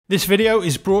This video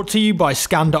is brought to you by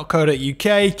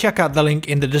scan.co.uk. Check out the link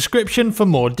in the description for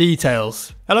more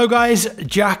details. Hello guys,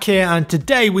 Jack here, and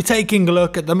today we're taking a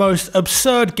look at the most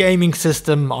absurd gaming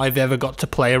system I've ever got to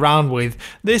play around with.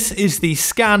 This is the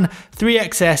Scan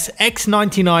 3XS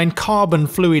X99 Carbon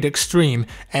Fluid Extreme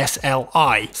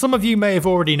SLI. Some of you may have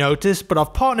already noticed, but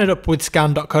I've partnered up with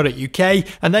scan.co.uk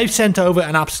and they've sent over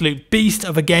an absolute beast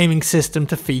of a gaming system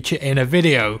to feature in a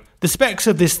video. The specs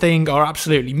of this thing are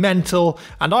absolutely mental,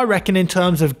 and I reckon in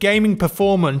terms of gaming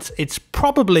performance, it's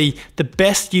probably the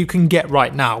best you can get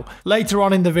right now. Later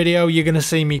on in the video, you're going to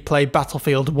see me play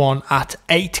Battlefield 1 at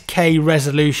 8K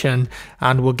resolution,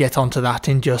 and we'll get onto that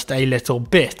in just a little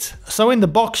bit. So in the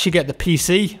box you get the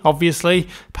PC, obviously,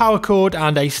 power cord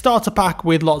and a starter pack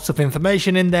with lots of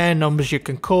information in there, numbers you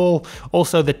can call,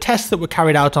 also the tests that were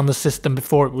carried out on the system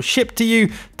before it was shipped to you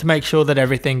to make sure that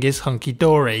everything is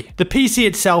hunky-dory. The PC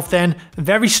itself then,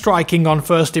 very striking on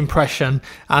first impression,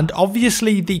 and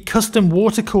obviously the custom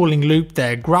water cooling loop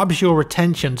there grabs your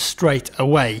attention straight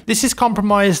away. This is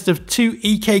comprised of two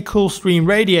EK Coolstream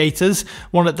radiators,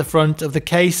 one at the front of the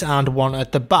case and one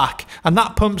at the back, and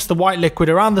that pumps the white liquid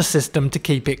around the system to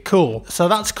keep it cool. So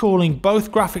that's cooling both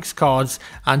graphics cards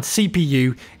and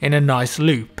CPU in a nice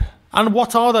loop. And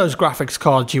what are those graphics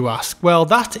cards, you ask? Well,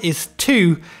 that is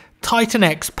two Titan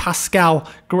X Pascal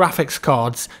graphics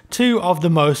cards, two of the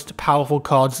most powerful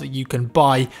cards that you can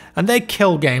buy, and they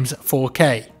kill games at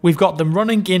 4K. We've got them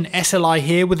running in SLI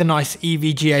here with a nice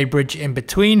EVGA bridge in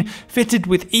between, fitted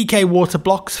with EK water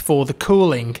blocks for the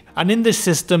cooling. And in this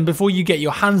system, before you get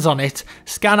your hands on it,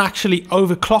 Scan actually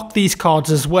overclock these cards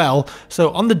as well.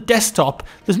 So on the desktop,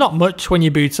 there's not much when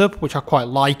you boot up, which I quite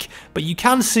like, but you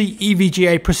can see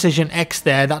EVGA Precision X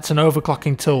there, that's an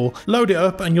overclocking tool. Load it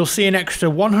up and you'll see an extra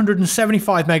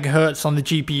 175 MHz on the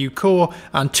GPU core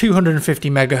and 250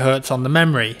 MHz on the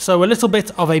memory. So a little bit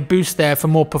of a boost there for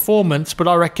more performance, but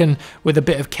I reckon with a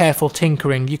bit of careful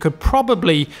tinkering you could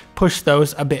probably push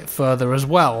those a bit further as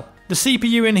well. The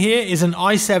CPU in here is an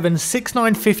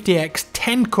i7-6950X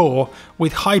 10-core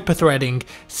with hyperthreading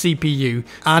CPU,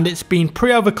 and it's been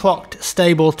pre-overclocked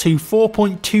stable to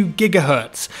 4.2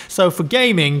 GHz. So for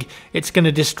gaming, it's going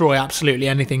to destroy absolutely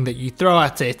anything that you throw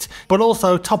at it, but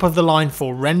also top of the line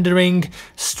for rendering,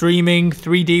 streaming,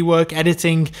 3D work,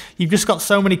 editing. You've just got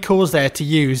so many cores there to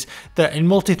use that in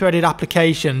multi-threaded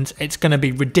applications, it's going to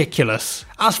be ridiculous.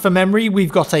 As for memory,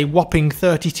 we've got a whopping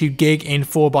 32 GB in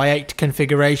 4x8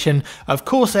 configuration of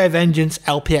Corsair Vengeance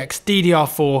LPX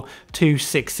DDR4 to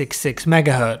 666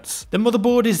 MHz. The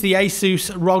motherboard is the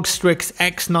Asus ROG Strix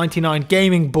X99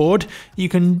 gaming board. You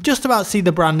can just about see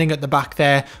the branding at the back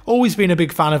there. Always been a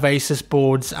big fan of Asus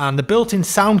boards, and the built-in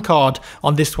sound card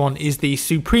on this one is the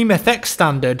Supreme FX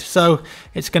standard, so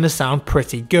it's going to sound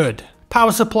pretty good.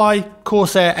 Power supply,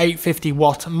 Corsair 850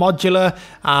 watt modular,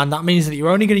 and that means that you're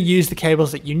only going to use the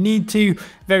cables that you need to.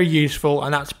 Very useful,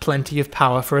 and that's plenty of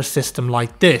power for a system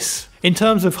like this. In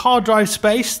terms of hard drive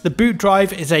space, the boot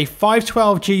drive is a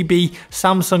 512GB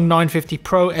Samsung 950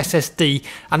 Pro SSD,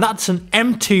 and that's an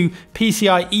M2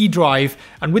 PCIe drive,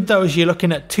 and with those you're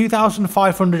looking at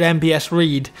 2500 MBS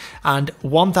read and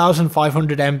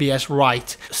 1500 MBS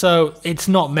write, so it's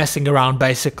not messing around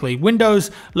basically.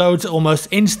 Windows loads almost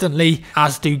instantly,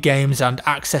 as do games and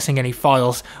accessing any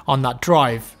files on that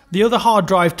drive. The other hard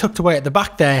drive tucked away at the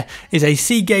back there is a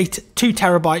Seagate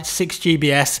 2TB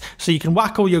 6GBS, so you can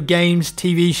whack all your games,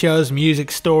 TV shows,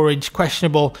 music storage,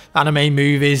 questionable anime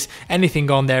movies, anything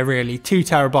on there really.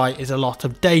 2TB is a lot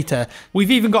of data.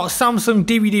 We've even got a Samsung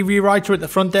DVD rewriter at the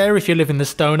front there if you live in the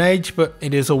Stone Age, but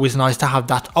it is always nice to have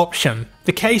that option.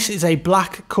 The case is a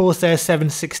black Corsair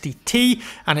 760T,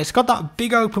 and it's got that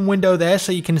big open window there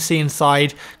so you can see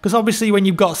inside, because obviously when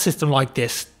you've got a system like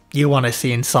this, you want to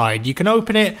see inside. You can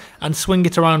open it and swing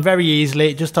it around very easily.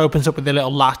 It just opens up with a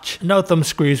little latch. No thumb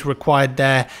screws required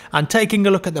there. And taking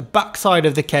a look at the back side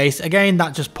of the case, again,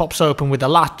 that just pops open with a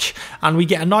latch, and we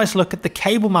get a nice look at the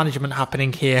cable management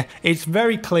happening here. It's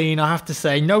very clean, I have to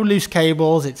say. No loose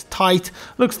cables, it's tight,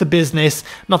 looks the business.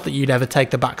 Not that you'd ever take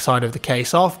the back side of the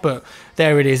case off, but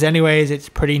there it is anyways. It's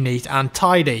pretty neat and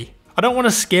tidy. I don't want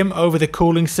to skim over the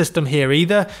cooling system here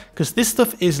either, because this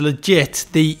stuff is legit.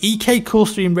 The EK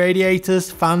Coolstream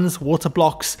radiators, fans, water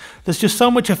blocks, there's just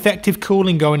so much effective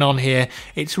cooling going on here.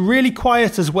 It's really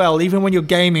quiet as well, even when you're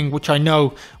gaming, which I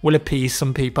know will appease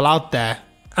some people out there.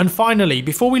 And finally,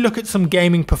 before we look at some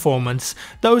gaming performance,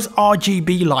 those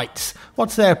RGB lights,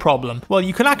 what's their problem? Well,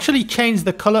 you can actually change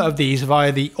the color of these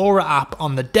via the Aura app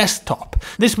on the desktop.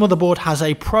 This motherboard has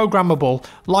a programmable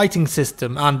lighting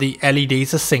system and the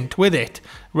LEDs are synced with it.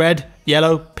 Red,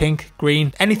 yellow, pink,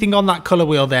 green, anything on that color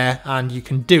wheel there, and you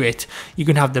can do it. You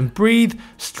can have them breathe,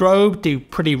 strobe, do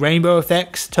pretty rainbow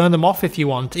effects, turn them off if you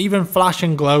want, even flash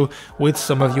and glow with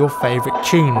some of your favorite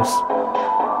tunes.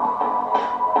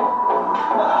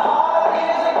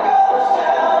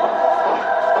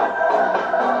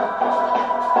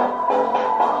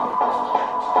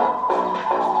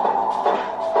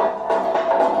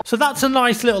 So that's a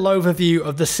nice little overview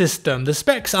of the system. The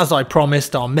specs, as I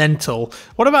promised, are mental.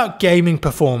 What about gaming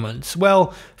performance?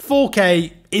 Well,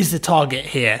 4K is the target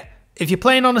here. If you're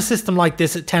playing on a system like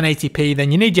this at 1080p,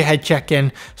 then you need your head check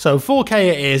in, so 4K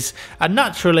it is, and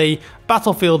naturally,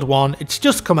 Battlefield 1, it's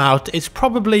just come out, it's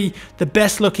probably the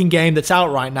best looking game that's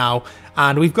out right now,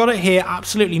 and we've got it here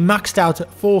absolutely maxed out at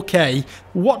 4K.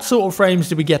 What sort of frames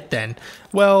do we get then?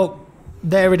 Well,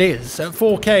 there it is, at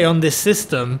 4K on this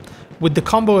system. With the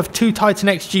combo of two Titan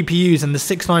X GPUs and the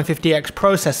 6950X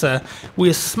processor,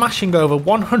 we are smashing over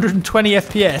 120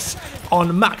 FPS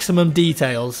on maximum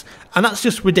details, and that's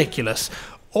just ridiculous.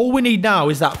 All we need now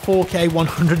is that 4K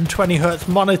 120Hz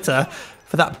monitor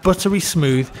for that buttery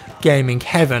smooth gaming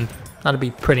heaven. That'd be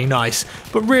pretty nice.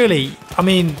 But really, I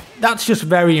mean, that's just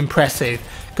very impressive,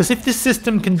 because if this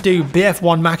system can do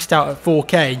BF1 maxed out at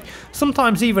 4K,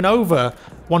 sometimes even over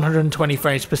 120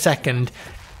 frames per second,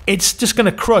 it's just going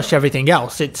to crush everything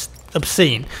else. It's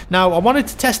obscene. Now, I wanted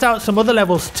to test out some other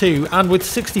levels too, and with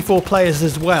 64 players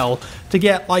as well, to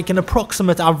get like an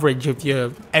approximate average of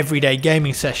your everyday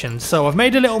gaming sessions. So I've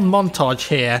made a little montage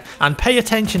here, and pay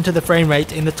attention to the frame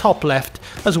rate in the top left,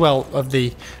 as well of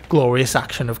the glorious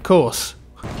action, of course.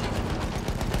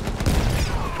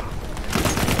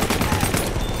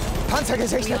 Panzer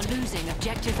gesichtet. We are losing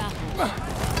objective Apple.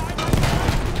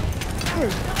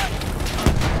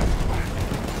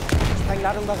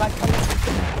 Sprengladung bereit.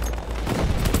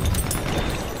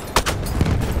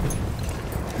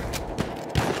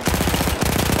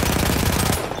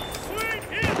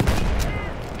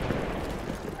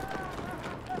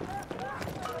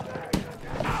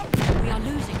 We are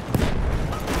losing.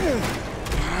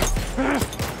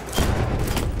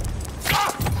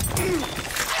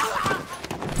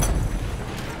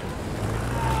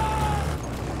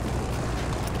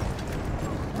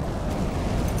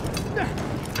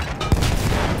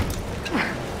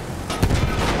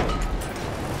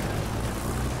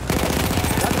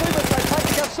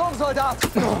 Sturmsoldat!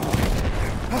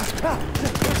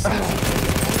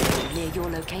 Near your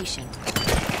location.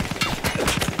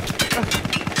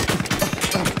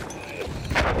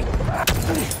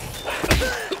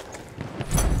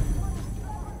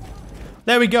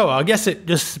 There we go. I guess it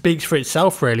just speaks for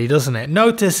itself really, doesn't it?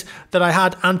 Notice that I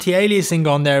had anti-aliasing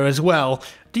on there as well.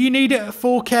 Do you need it at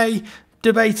 4K?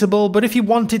 Debatable, but if you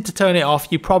wanted to turn it off,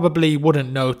 you probably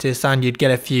wouldn't notice and you'd get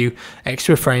a few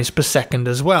extra frames per second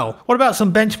as well. What about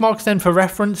some benchmarks then for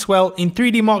reference? Well, in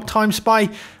 3D Mark Time Spy,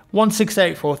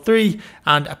 16843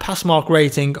 and a pass mark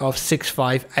rating of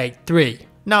 6583.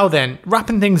 Now then,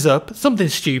 wrapping things up, something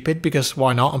stupid, because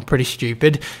why not, I'm pretty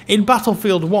stupid. In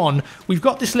Battlefield 1, we've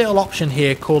got this little option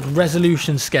here called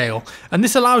Resolution Scale, and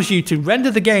this allows you to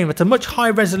render the game at a much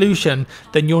higher resolution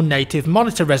than your native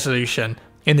monitor resolution.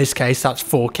 In this case, that's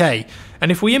 4K.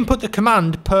 And if we input the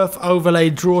command perf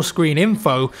overlay draw screen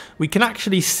info, we can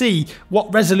actually see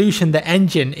what resolution the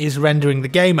engine is rendering the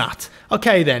game at.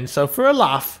 Okay then, so for a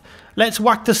laugh, let's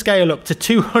whack the scale up to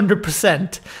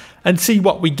 200% and see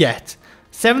what we get.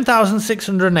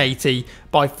 7680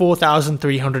 by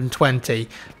 4320.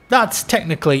 That's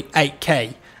technically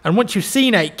 8K. And once you've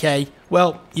seen 8K,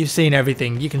 well, you've seen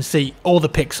everything. You can see all the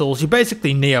pixels. You're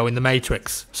basically Neo in the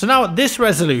Matrix. So now at this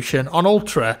resolution on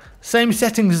Ultra, same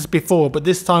settings as before, but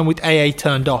this time with AA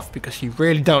turned off because you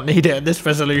really don't need it at this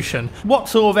resolution. What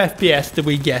sort of FPS do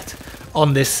we get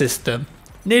on this system?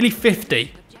 Nearly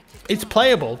 50. It's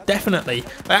playable, definitely.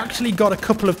 I actually got a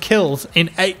couple of kills in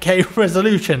 8K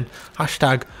resolution.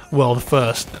 Hashtag world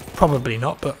first. Probably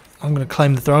not, but I'm going to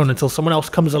claim the throne until someone else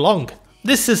comes along.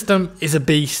 This system is a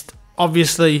beast.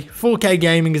 Obviously, 4K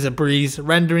gaming is a breeze,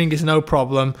 rendering is no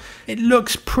problem. It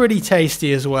looks pretty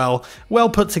tasty as well, well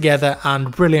put together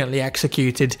and brilliantly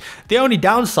executed. The only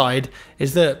downside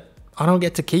is that I don't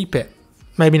get to keep it.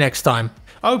 Maybe next time.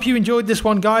 I hope you enjoyed this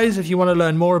one, guys. If you want to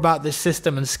learn more about this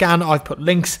system and Scan, I've put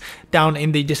links down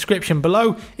in the description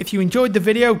below. If you enjoyed the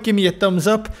video, give me a thumbs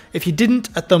up. If you didn't,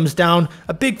 a thumbs down.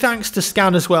 A big thanks to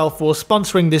Scan as well for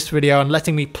sponsoring this video and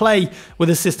letting me play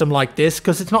with a system like this,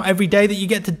 because it's not every day that you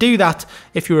get to do that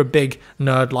if you're a big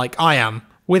nerd like I am.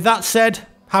 With that said,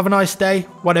 have a nice day,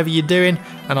 whatever you're doing,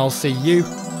 and I'll see you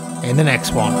in the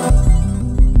next one.